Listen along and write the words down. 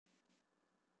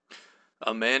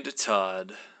Amanda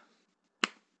Todd.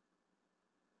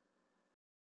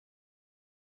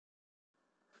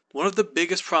 One of the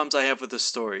biggest problems I have with this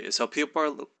story is how people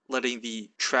are letting the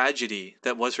tragedy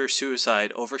that was her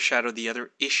suicide overshadow the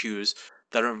other issues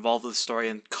that are involved with the story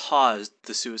and caused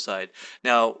the suicide.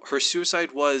 Now, her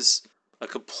suicide was a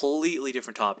completely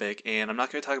different topic, and I'm not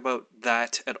going to talk about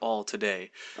that at all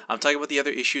today. I'm talking about the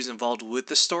other issues involved with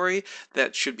the story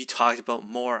that should be talked about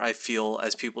more, I feel,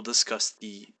 as people discuss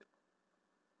the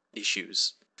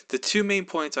issues. The two main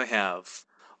points I have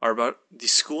are about the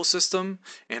school system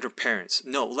and her parents.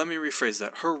 No, let me rephrase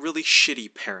that. Her really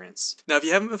shitty parents. Now, if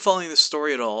you haven't been following this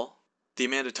story at all, the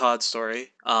Amanda Todd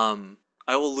story,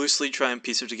 I will loosely try and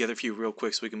piece it together for you real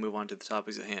quick so we can move on to the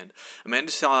topics at hand.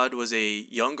 Amanda Todd was a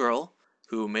young girl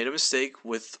who made a mistake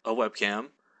with a webcam.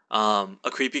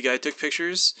 A creepy guy took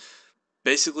pictures,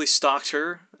 basically stalked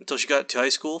her until she got to high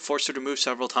school, forced her to move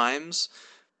several times.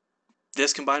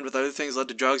 This combined with other things led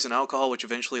to drugs and alcohol, which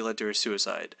eventually led to her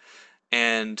suicide.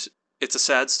 And it's a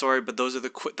sad story, but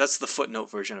that's the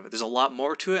footnote version of it. There's a lot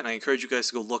more to it, and I encourage you guys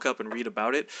to go look up and read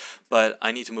about it, but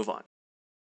I need to move on.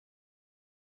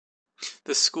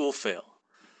 The school fail.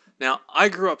 Now, I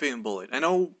grew up being bullied. I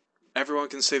know everyone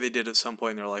can say they did at some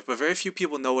point in their life, but very few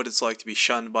people know what it's like to be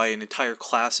shunned by an entire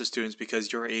class of students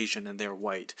because you're Asian and they're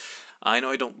white. I know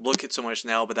I don't look it so much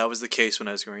now, but that was the case when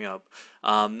I was growing up.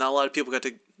 Not a lot of people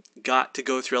got to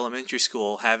go through elementary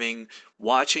school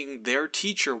watching their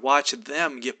teacher watch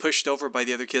them get pushed over by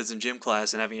the other kids in gym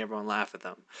class and having everyone laugh at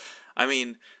them. I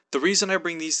mean, the reason I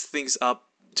bring these things up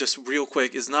just real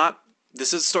quick is not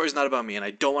this story's not about me, and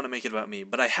I don't want to make it about me,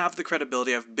 but I have the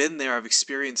credibility. I've been there, I've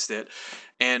experienced it,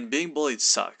 and being bullied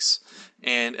sucks.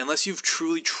 And unless you've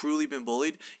truly, truly been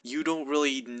bullied, you don't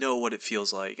really know what it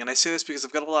feels like. And I say this because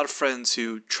I've got a lot of friends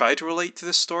who try to relate to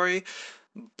this story,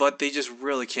 but they just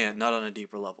really can't, not on a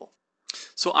deeper level.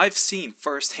 So I've seen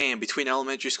firsthand between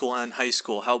elementary school and high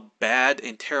school how bad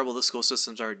and terrible the school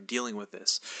systems are dealing with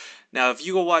this. Now, if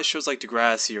you go watch shows like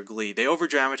Degrassi or Glee, they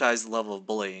overdramatize the level of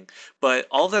bullying, but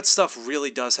all that stuff really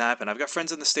does happen. I've got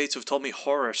friends in the States who've told me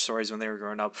horror stories when they were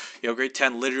growing up. Grade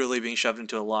 10 literally being shoved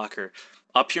into a locker.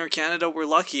 Up here in Canada, we're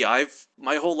lucky.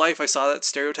 My whole life I saw that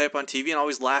stereotype on TV and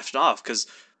always laughed it off because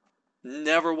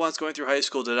never once going through high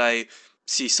school did I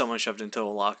see someone shoved into a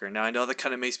locker. Now, I know that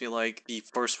kind of makes me like the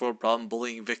first world problem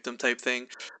bullying victim type thing,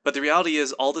 but the reality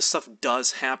is all this stuff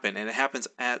does happen, and it happens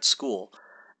at school.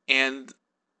 And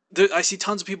I see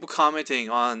tons of people commenting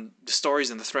on the stories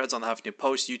and the threads on the Huffington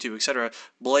Post, YouTube, etc.,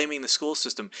 blaming the school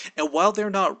system. And while they're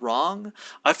not wrong,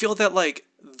 I feel that like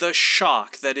the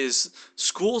shock that is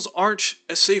schools aren't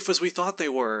as safe as we thought they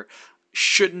were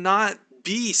should not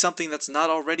be something that's not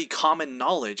already common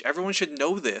knowledge. Everyone should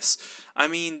know this. I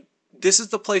mean, this is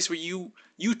the place where you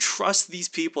trust these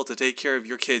people to take care of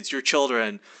your kids, your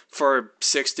children for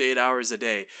 6 to 8 hours a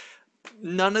day.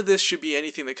 None of this should be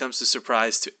anything that comes to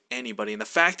surprise to anybody, and the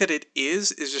fact that it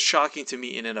is just shocking to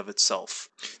me in and of itself.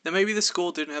 Now, maybe the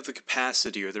school didn't have the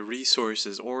capacity or the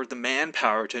resources or the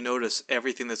manpower to notice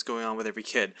everything that's going on with every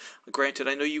kid. Granted,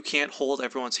 I know you can't hold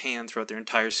everyone's hand throughout their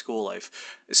entire school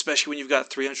life, especially when you've got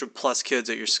 300 plus kids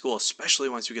at your school, especially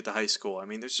once you get to high school. I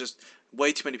mean, there's just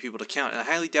way too many people to count, and I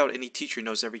highly doubt any teacher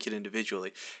knows every kid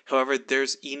individually. However,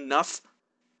 there's enough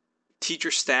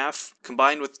teacher staff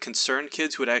combined with concerned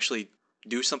kids who would actually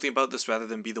do something about this rather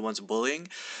than be the ones bullying,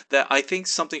 that I think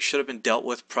something should have been dealt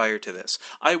with prior to this.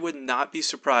 I would not be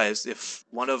surprised if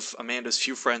one of Amanda's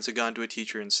few friends had gone to a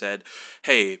teacher and said,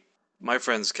 hey, my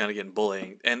friend's kind of getting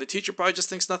bullying, and the teacher probably just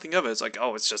thinks nothing of it. It's like,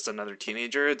 oh, it's just another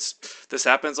teenager. This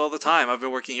happens all the time. I've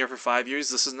been working here for 5 years.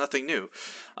 This is nothing new.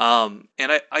 And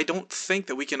I don't think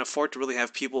that we can afford to really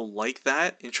have people like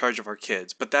that in charge of our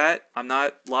kids. But that, I'm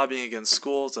not lobbying against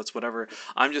schools. That's whatever.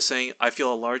 I'm just saying I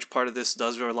feel a large part of this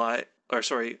does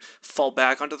fall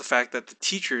back onto the fact that the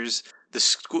teachers, the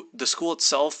school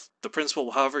itself, the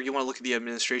principal, however you want to look at the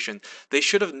administration, they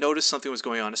should have noticed something was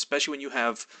going on, especially when you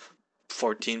have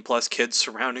 14 plus kids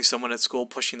surrounding someone at school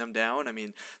pushing them down. I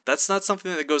mean, that's not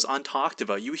something that goes untalked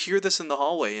about. You hear this in the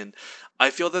hallway, and I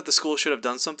feel that the school should have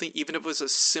done something, even if it was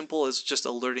as simple as just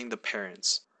alerting the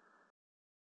parents.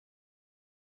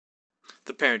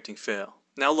 The parenting fail.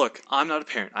 Now, look, I'm not a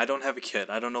parent. I don't have a kid.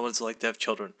 I don't know what it's like to have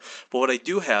children. But what I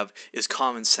do have is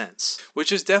common sense,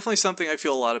 which is definitely something I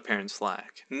feel a lot of parents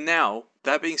lack. Now,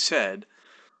 that being said,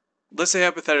 let's say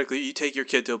hypothetically you take your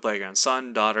kid to a playground,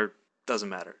 son, daughter, doesn't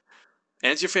matter,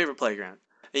 and it's your favorite playground.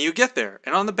 And you get there,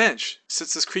 and on the bench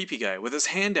sits this creepy guy with his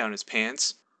hand down his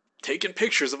pants, taking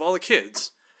pictures of all the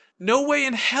kids. No way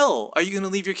in hell are you going to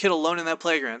leave your kid alone in that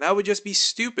playground. That would just be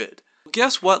stupid.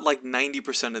 Guess what like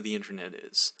 90% of the internet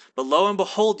is? But lo and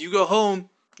behold, you go home,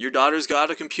 Your daughter's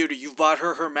got a computer. You've bought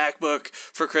her MacBook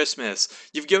for Christmas.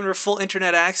 You've given her full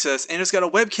internet access, and it's got a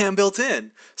webcam built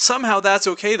in. Somehow that's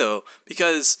okay though,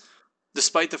 because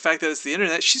despite the fact that it's the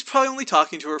internet, she's probably only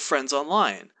talking to her friends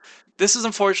online. This is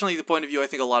unfortunately the point of view I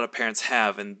think a lot of parents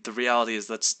have, and the reality is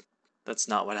that's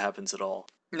not what happens at all.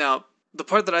 Now, the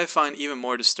part that I find even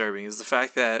more disturbing is the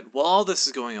fact that while all this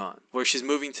is going on, where she's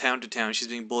moving town to town, she's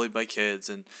being bullied by kids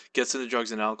and gets into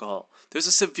drugs and alcohol, there's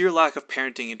a severe lack of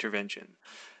parenting intervention.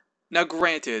 Now,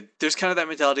 granted, there's kind of that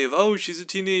mentality of, oh, she's a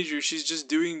teenager, she's just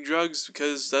doing drugs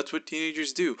because that's what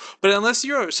teenagers do. But unless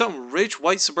you're some rich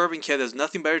white suburban kid that has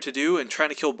nothing better to do and trying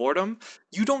to kill boredom,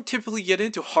 you don't typically get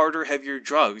into harder, heavier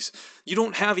drugs. You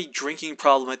don't have a drinking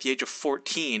problem at the age of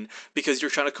 14 because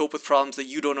you're trying to cope with problems that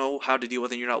you don't know how to deal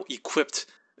with and you're not equipped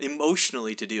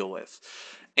emotionally to deal with.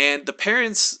 And the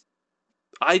parents,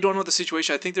 I don't know the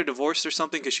situation. I think they're divorced or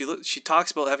something because she talks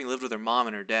about having lived with her mom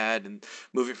and her dad and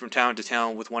moving from town to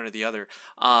town with one or the other.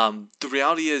 The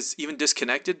reality is, even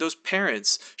disconnected, those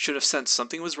parents should have sensed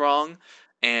something was wrong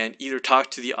and either talked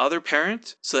to the other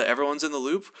parent so that everyone's in the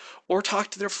loop, or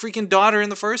talk to their freaking daughter in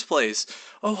the first place.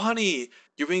 Oh, honey,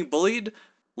 you're being bullied.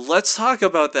 Let's talk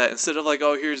about that instead of like,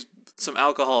 oh, here's some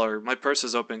alcohol or my purse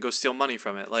is open, go steal money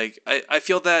from it. Like, I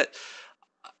feel that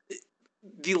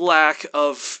the lack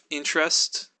of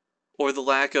interest or the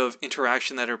lack of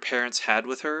interaction that her parents had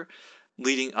with her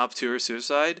leading up to her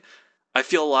suicide, I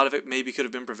feel a lot of it maybe could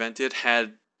have been prevented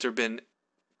had there been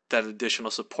that additional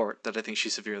support that I think she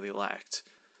severely lacked.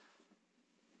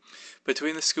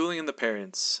 Between the schooling and the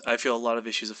parents, I feel a lot of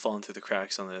issues have fallen through the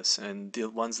cracks on this, and the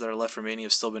ones that are left remaining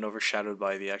have still been overshadowed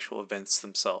by the actual events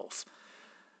themselves.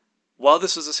 While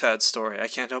this was a sad story, I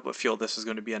can't help but feel this is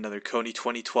going to be another Coney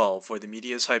 2012 where the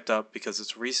media is hyped up because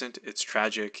it's recent, it's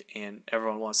tragic, and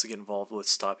everyone wants to get involved with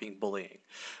stopping bullying.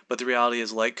 But the reality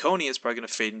is, like Coney, it's probably going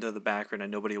to fade into the background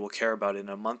and nobody will care about it in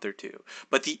a month or two.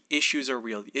 But the issues are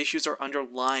real. The issues are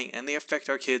underlying and they affect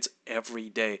our kids every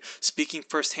day. Speaking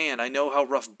firsthand, I know how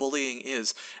rough bullying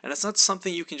is, and it's not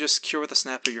something you can just cure with a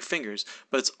snap of your fingers,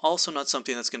 but it's also not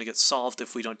something that's going to get solved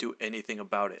if we don't do anything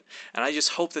about it. And I just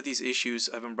hope that these issues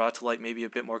have been brought to light maybe a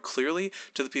bit more clearly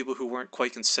to the people who weren't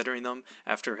quite considering them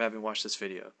after having watched this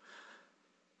video.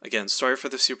 Again, sorry for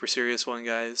the super serious one,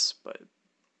 guys, but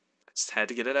I just had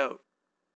to get it out.